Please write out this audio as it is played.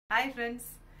Hi friends,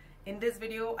 in this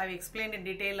video I've explained in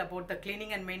detail about the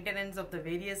cleaning and maintenance of the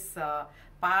various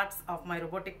parts of my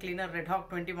robotic cleaner Redhawk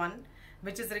 21,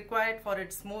 which is required for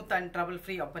its smooth and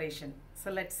trouble-free operation.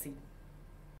 So let's see.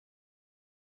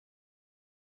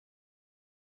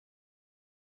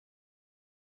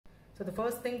 So the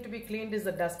first thing to be cleaned is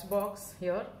the dust box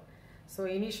here. So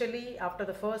initially, after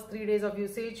the first 3 days of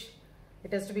usage,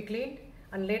 it has to be cleaned,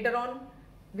 and later on,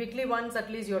 weekly once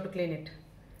at least you have to clean it.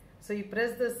 So you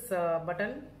press this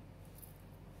button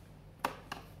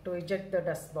to eject the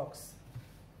dust box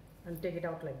and take it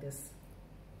out like this.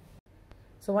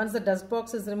 So once the dust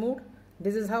box is removed,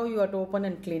 this is how you have to open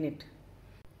and clean it.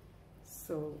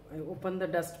 So I open the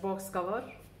dust box cover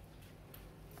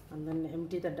and then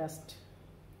empty the dust.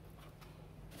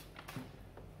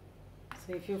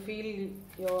 So if you feel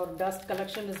your dust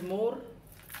collection is more,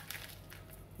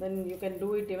 then you can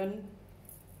do it even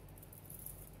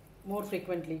more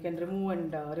frequently. You can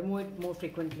remove it more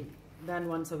frequently than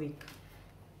once a week.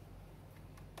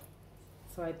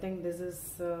 So I think this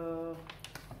is a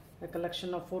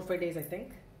collection of 4-5 days, I think.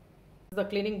 This is the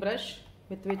cleaning brush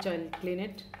with which I'll clean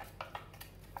it.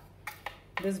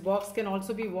 This box can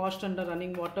also be washed under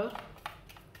running water,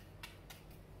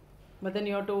 but then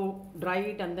you have to dry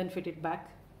it and then fit it back.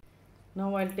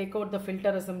 Now I'll take out the filter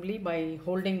assembly by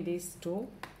holding these two.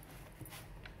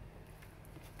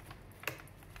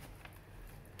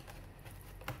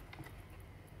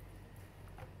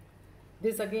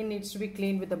 This again needs to be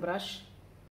cleaned with a brush.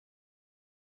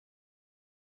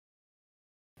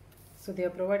 So they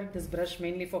have provided this brush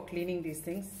mainly for cleaning these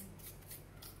things.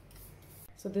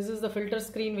 So this is the filter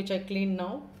screen which I clean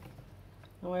now.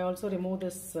 Now I also remove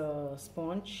this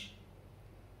sponge.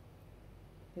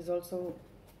 This also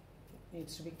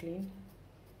needs to be cleaned.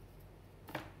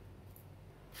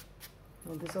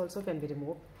 Now this also can be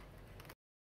removed.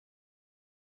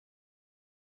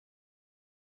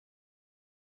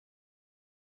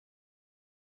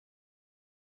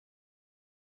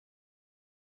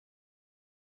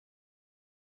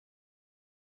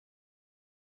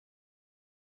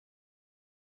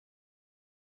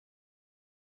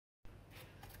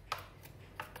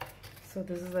 So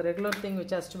this is a regular thing which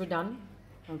has to be done.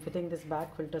 I'm fitting this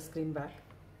back, filter screen back.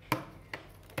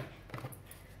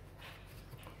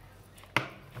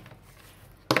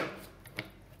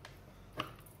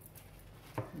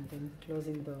 And then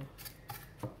closing the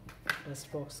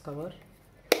dust box cover.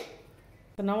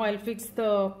 So now I'll fix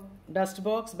the dust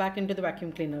box back into the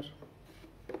vacuum cleaner.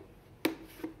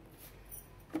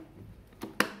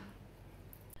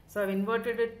 So I've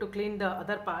inverted it to clean the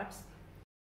other parts.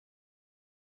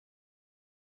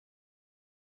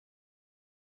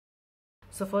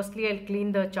 So firstly I'll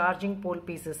clean the charging pole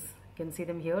pieces. You can see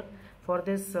them here. For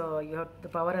this the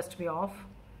power has to be off.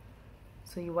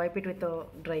 So you wipe it with a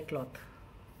dry cloth.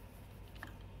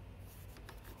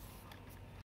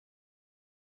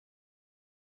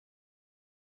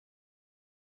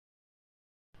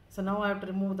 So now I have to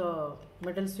remove the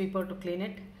metal sweeper to clean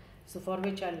it. So for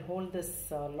which I'll hold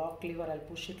this lock lever, I'll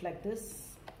push it like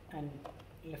this and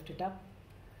lift it up.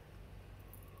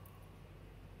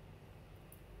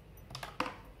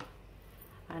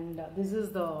 And this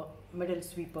is the middle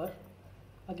sweeper.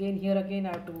 Here again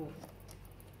I have to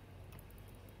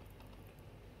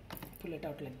pull it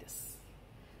out like this.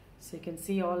 So you can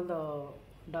see all the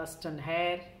dust and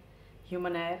hair,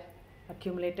 human hair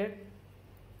accumulated.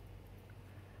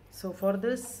 So for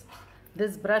this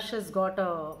brush has got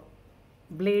a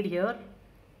blade here,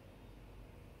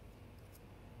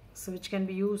 so which can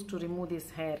be used to remove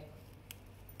this hair,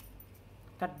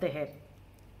 cut the hair.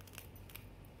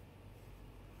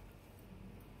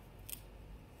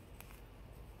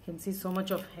 You can see so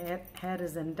much of hair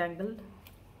is entangled.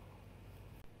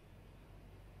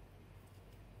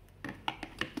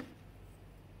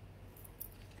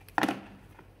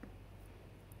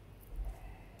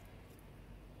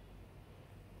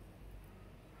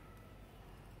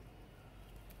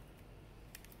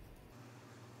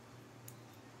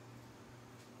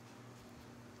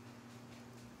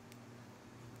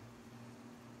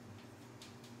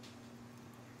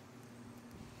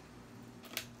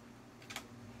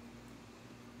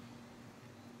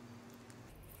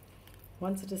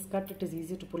 Once it is cut, it is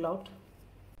easy to pull out.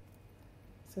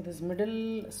 So this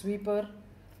middle sweeper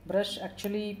brush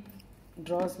actually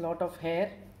draws a lot of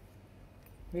hair.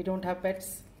 We don't have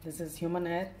pets. This is human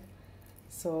hair.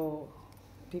 So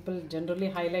people generally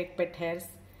highlight pet hairs.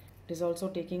 It is also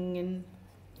taking in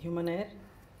human hair.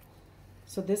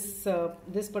 So this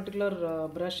particular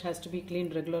brush has to be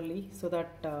cleaned regularly so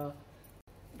that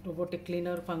robotic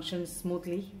cleaner functions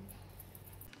smoothly.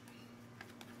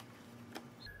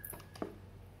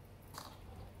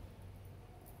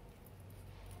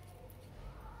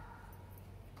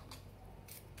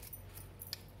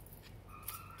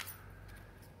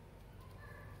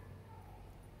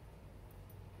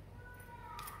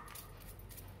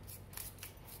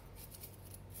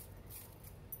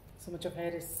 So much of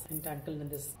hair is entangled in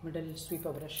this middle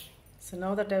sweeper brush. So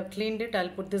now that I've cleaned it, I'll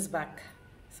put this back.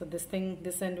 So this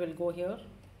end will go here.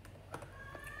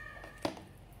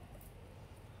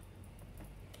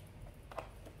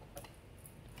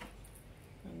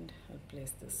 And I'll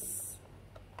place this.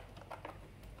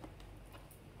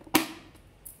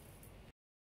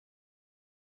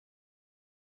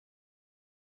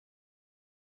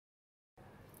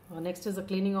 Next is the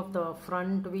cleaning of the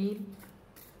front wheel.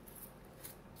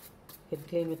 Get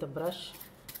clean with a brush.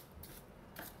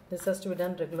 This has to be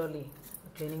done regularly. The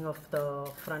cleaning of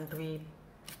the front wheel,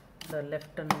 the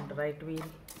left and right wheel.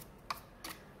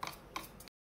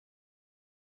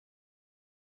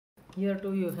 Here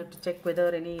too you have to check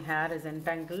whether any hair is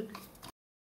entangled.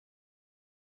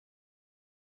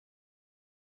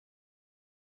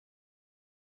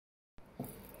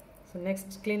 So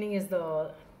next cleaning is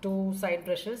the two side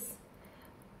brushes.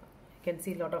 You can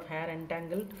see a lot of hair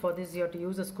entangled. For this you have to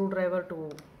use a screwdriver to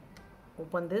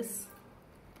open this,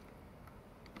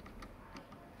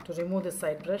 to remove this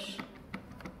side brush.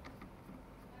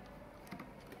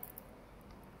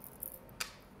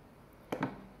 You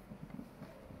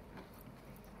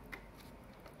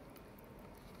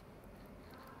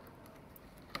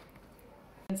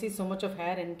can see so much of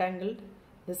hair entangled.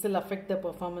 This will affect the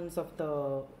performance of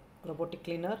the robotic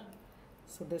cleaner.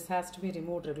 So this has to be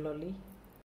removed regularly.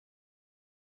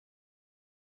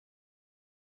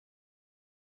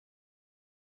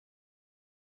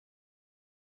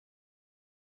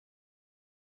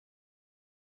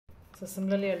 So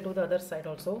similarly I'll do the other side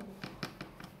also.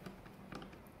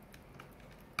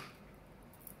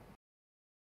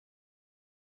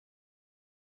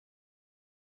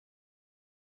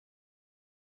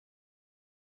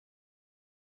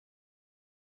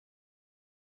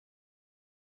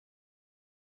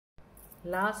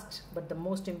 Last but the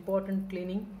most important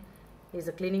cleaning is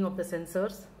the cleaning of the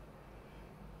sensors.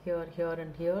 Here, here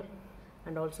and here,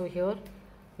 and also here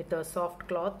with a soft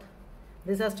cloth.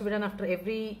 This has to be done after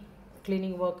every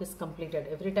cleaning work is completed.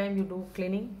 Every time you do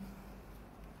cleaning,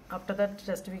 after that it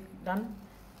has to be done,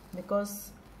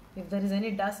 because if there is any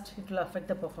dust, it will affect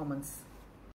the performance.